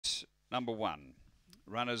number 1.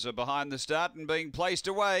 Runners are behind the start and being placed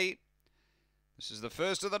away. This is the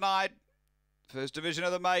first of the night. First division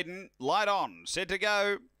of the maiden. Light on. Set to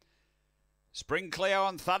go. Spring Cleo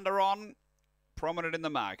and Thunder on. Prominent in the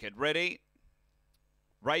market. Ready.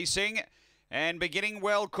 Racing. And beginning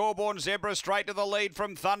well, Corborn Zebra straight to the lead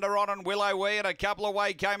from Thunder On and Willow Wee, and a couple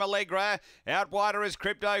away came Allegra. Out wider is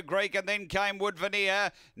Crypto Greek, and then came Wood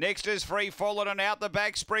Veneer. Next is Free Fallen, and out the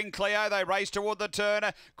back Spring Cleo. They race toward the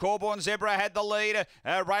turn. Corborn Zebra had the lead.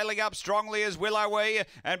 Railing up strongly is Willow Wee,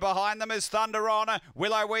 and behind them is Thunder On.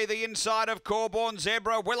 Willow Wee the inside of Corborn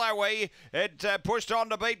Zebra. Willow Wee, it pushed on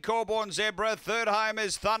to beat Corborn Zebra. Third home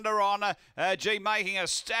is Thunder On. Making a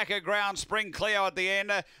stack of ground. Spring Cleo at the end.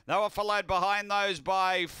 They were followed behind those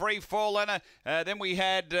by Free Fallen. Then we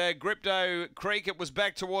had Crypto Creek. It was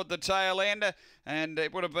back toward the tail end, and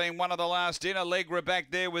it would have been one of the last in. Allegra back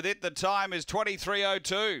there with it. The time is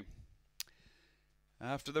 23:02.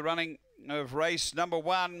 After the running of race number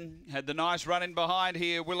 1, had the nice run in behind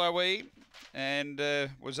here, Willow Wee, and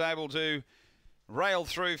was able to rail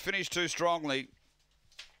through, finish too strongly,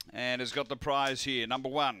 and has got the prize here, number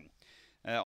 1.